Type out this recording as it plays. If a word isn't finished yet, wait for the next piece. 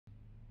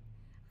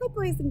Hi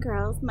boys and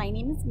girls, my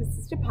name is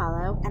Mrs.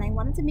 Depalo and I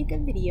wanted to make a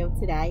video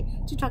today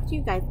to talk to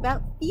you guys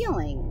about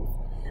feelings.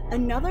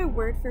 Another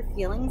word for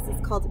feelings is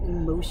called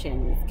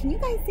emotions. Can you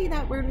guys say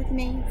that word with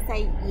me?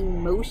 Say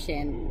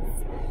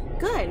emotions.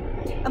 Good.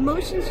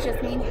 Emotions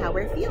just mean how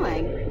we're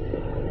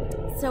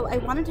feeling. So I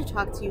wanted to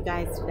talk to you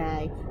guys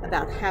today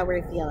about how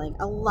we're feeling.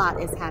 A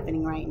lot is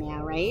happening right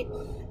now, right?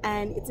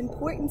 And it's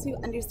important to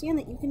understand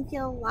that you can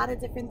feel a lot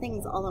of different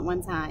things all at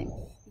one time.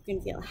 You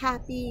can feel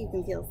happy, you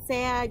can feel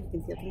sad, you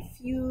can feel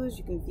confused,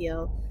 you can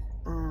feel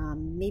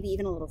maybe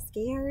even a little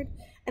scared.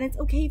 And it's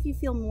okay if you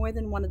feel more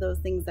than one of those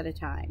things at a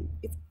time.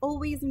 It's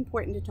always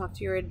important to talk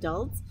to your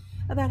adults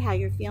about how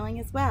you're feeling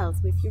as well.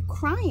 So if you're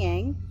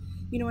crying,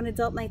 you know, an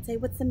adult might say,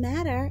 "What's the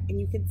matter?" And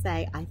you could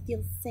say, "I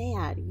feel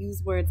sad."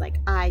 Use words like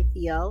 "I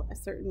feel" a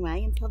certain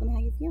way and tell them how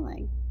you're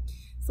feeling.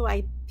 So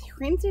I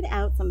printed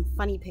out some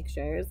funny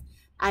pictures.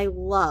 I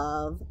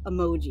love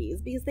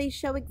emojis because they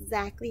show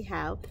exactly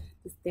how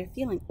they're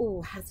feeling.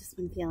 Oh, how's this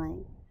one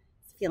feeling?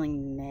 He's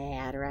feeling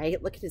mad,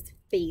 right? Look at his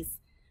face.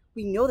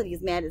 We know that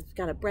he's mad. He's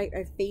got a bright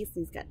red face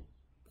and he's got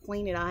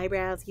pointed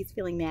eyebrows. He's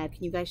feeling mad.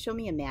 Can you guys show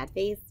me a mad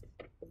face?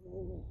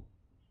 Ooh.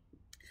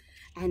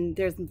 And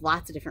there's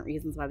lots of different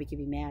reasons why we could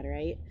be mad,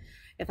 right?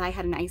 If I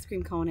had an ice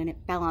cream cone and it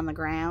fell on the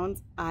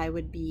ground, I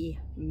would be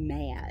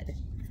mad.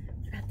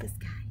 What about this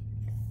guy?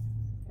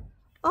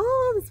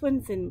 Oh, this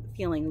one's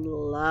feeling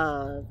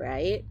love,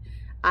 right?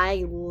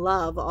 I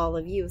love all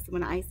of you. So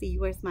when I see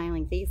your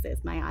smiling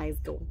faces, my eyes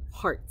go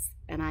hearts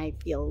and I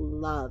feel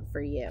love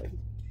for you.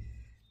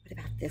 What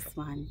about this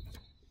one?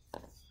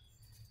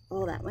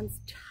 Oh, that one's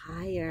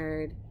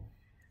tired.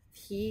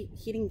 He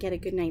didn't get a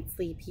good night's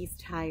sleep. He's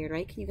tired,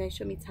 right? Can you guys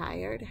show me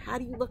tired? How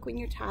do you look when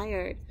you're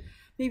tired?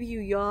 Maybe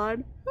you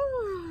yawn.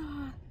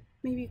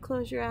 Maybe you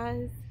close your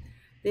eyes.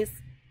 This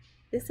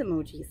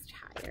emoji is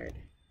tired.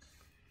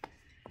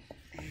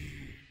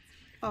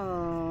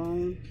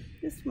 Oh,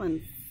 this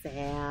one's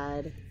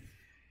sad.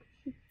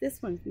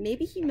 This one,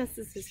 maybe he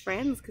misses his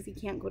friends because he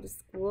can't go to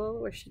school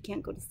or she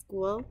can't go to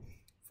school,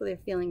 so they're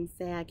feeling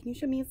sad. Can you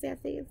show me a sad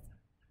face?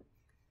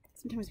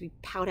 Sometimes we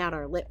pout out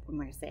our lip when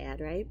we're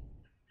sad, right?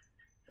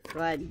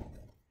 Good.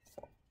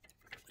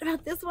 What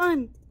about this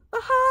one?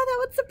 Aha, that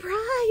one's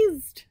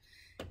surprised.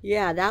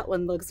 Yeah, that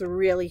one looks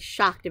really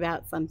shocked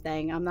about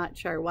something. I'm not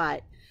sure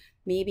what.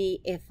 Maybe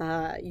if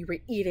you were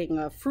eating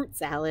a fruit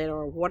salad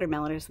or a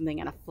watermelon or something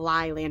and a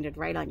fly landed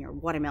right on your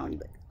watermelon,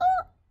 you'd be like,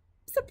 "Oh,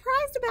 I'm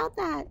surprised about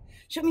that."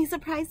 Show me a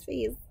surprised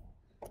face.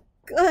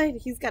 Good.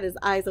 He's got his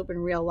eyes open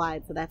real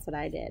wide, so that's what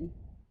I did.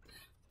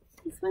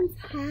 This one's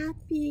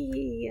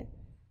happy.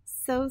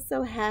 So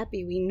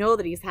happy. We know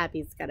that he's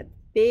happy. He's got a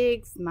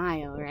big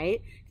smile, right?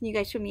 Can you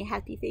guys show me a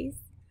happy face?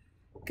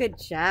 Good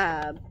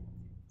job.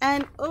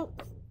 And, oh,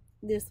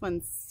 this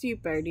one's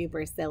super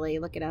duper silly.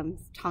 Look at him.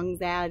 His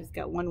tongue's out. He's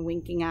got one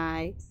winking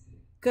eye.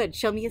 Good.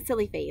 Show me a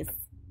silly face.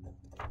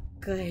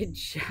 Good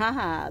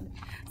job.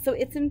 So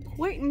it's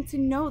important to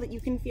know that you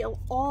can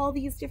feel all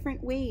these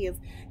different ways.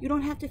 You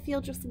don't have to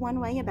feel just one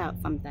way about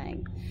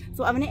something.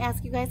 So I'm going to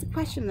ask you guys a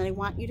question that I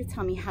want you to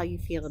tell me how you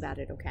feel about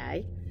it,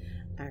 okay?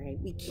 All right.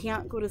 We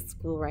can't go to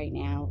school right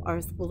now. Our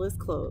school is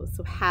closed.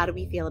 So how do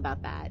we feel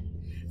about that?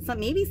 So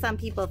maybe some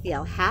people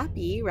feel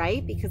happy,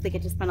 right? Because they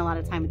get to spend a lot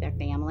of time with their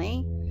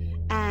family.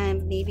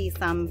 And maybe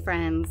some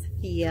friends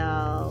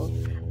feel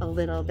a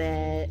little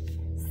bit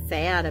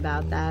sad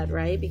about that,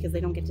 right? Because they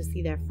don't get to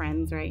see their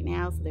friends right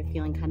now, so they're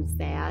feeling kind of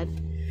sad.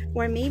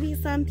 Or maybe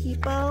some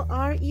people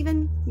are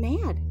even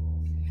mad.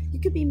 You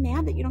could be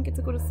mad that you don't get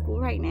to go to school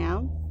right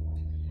now.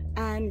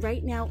 And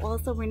right now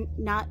also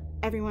not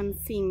everyone's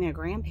seeing their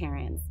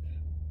grandparents.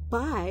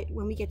 But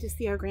when we get to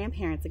see our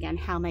grandparents again,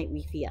 how might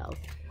we feel?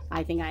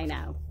 I think I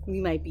know.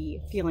 We might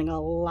be feeling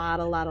a lot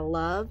of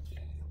love.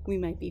 We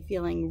might be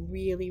feeling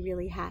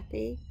really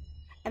happy.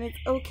 And it's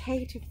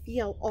okay to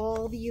feel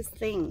all these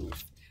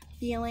things.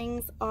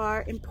 Feelings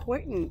are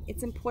important.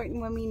 It's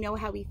important when we know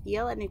how we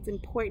feel, and it's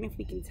important if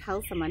we can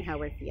tell someone how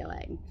we're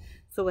feeling.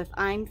 So if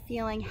I'm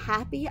feeling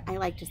happy, I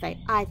like to say,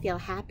 "I feel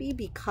happy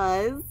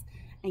because,"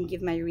 and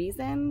give my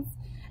reasons.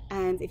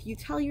 And if you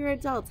tell your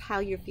adults how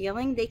you're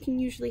feeling, they can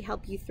usually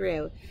help you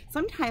through.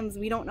 Sometimes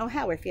we don't know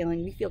how we're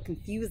feeling. We feel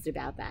confused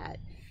about that.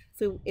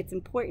 So it's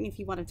important if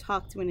you want to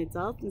talk to an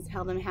adult and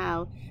tell them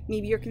how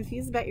maybe you're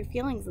confused about your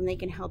feelings and they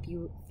can help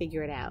you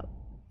figure it out.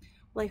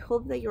 Well, I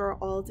hope that you're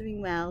all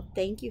doing well.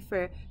 Thank you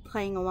for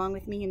playing along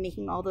with me and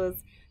making all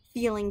those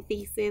feeling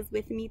faces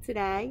with me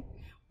today.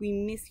 We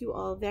miss you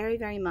all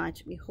very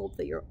much. We hope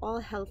that you're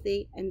all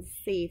healthy and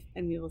safe,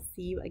 and we will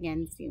see you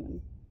again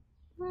soon.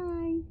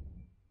 Bye.